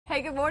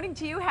Hey, good morning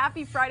to you.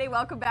 Happy Friday.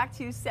 Welcome back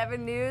to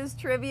 7 News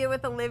Trivia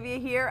with Olivia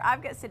here.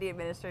 I've got City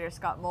Administrator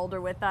Scott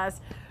Moulder with us,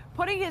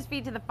 putting his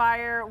feet to the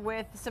fire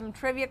with some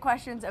trivia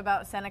questions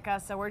about Seneca.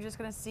 So we're just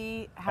going to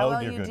see how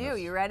well you do.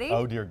 You ready?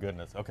 Oh, dear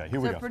goodness. Okay, here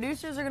we go. So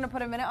producers are going to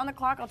put a minute on the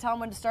clock. I'll tell them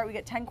when to start. We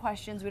get 10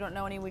 questions. We don't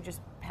know any. We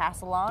just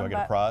pass along. Do I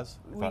get a prize?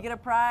 We get a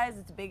prize.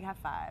 It's a big high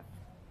five.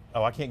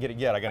 Oh, I can't get it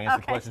yet. I got to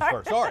answer the questions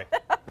first. Sorry.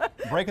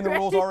 Breaking the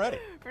rules already.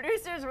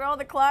 Producers, roll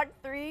the clock.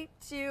 3,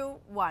 2,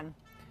 1.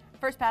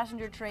 First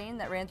passenger train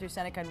that ran through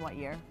Seneca in what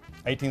year?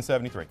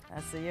 1873.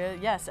 That's the year.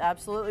 Yes,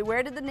 absolutely.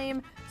 Where did the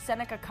name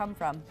Seneca come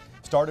from?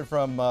 Started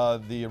from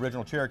the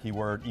original Cherokee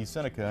word East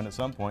Seneca, and at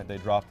some point they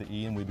dropped the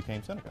E and we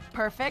became Seneca.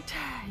 Perfect.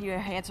 You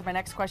answered my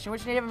next question.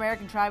 Which Native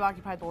American tribe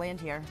occupied the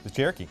land here? The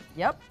Cherokee.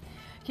 Yep.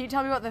 Can you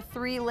tell me about the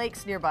 3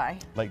 lakes nearby?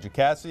 Lake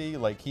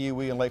Jacassie, Lake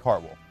Kiowee, and Lake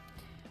Hartwell.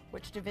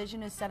 Which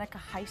division is Seneca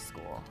High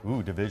School?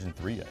 Ooh, Division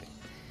 3A.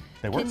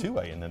 They were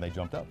 2A and then they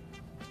jumped up.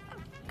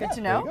 Good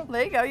to know.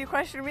 There you go. You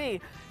questioned me.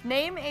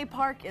 Name a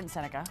park in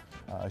Seneca.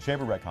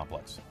 Shaver Rec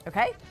Complex.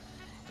 Okay.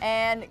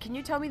 And can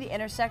you tell me the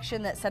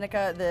intersection that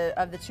Seneca,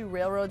 of the 2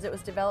 railroads it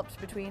was developed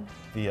between?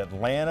 The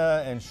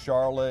Atlanta and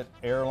Charlotte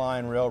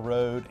Airline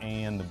Railroad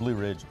and the Blue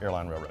Ridge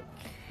Airline Railroad.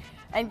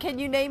 And can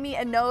you name me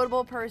a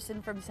notable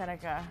person from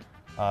Seneca?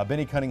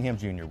 Benny Cunningham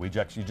Jr. We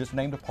actually just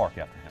named a park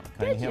after him.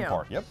 Cunningham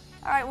Park, yep.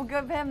 All right, we'll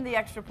give him the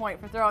extra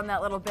point for throwing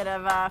that little bit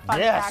of fun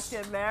fact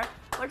in there.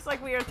 Looks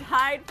like we are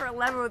tied for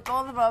 11 with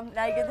both of them.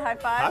 Now you get the high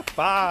five.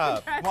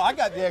 High five. Well, I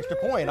got the extra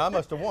point. I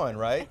must have won,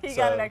 right? You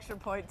got an extra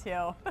point,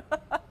 too.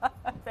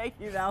 Thank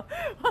you, Mel.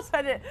 We'll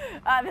send it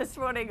this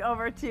morning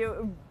over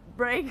to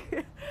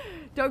break.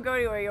 Don't go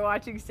anywhere. You're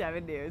watching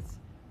 7 News.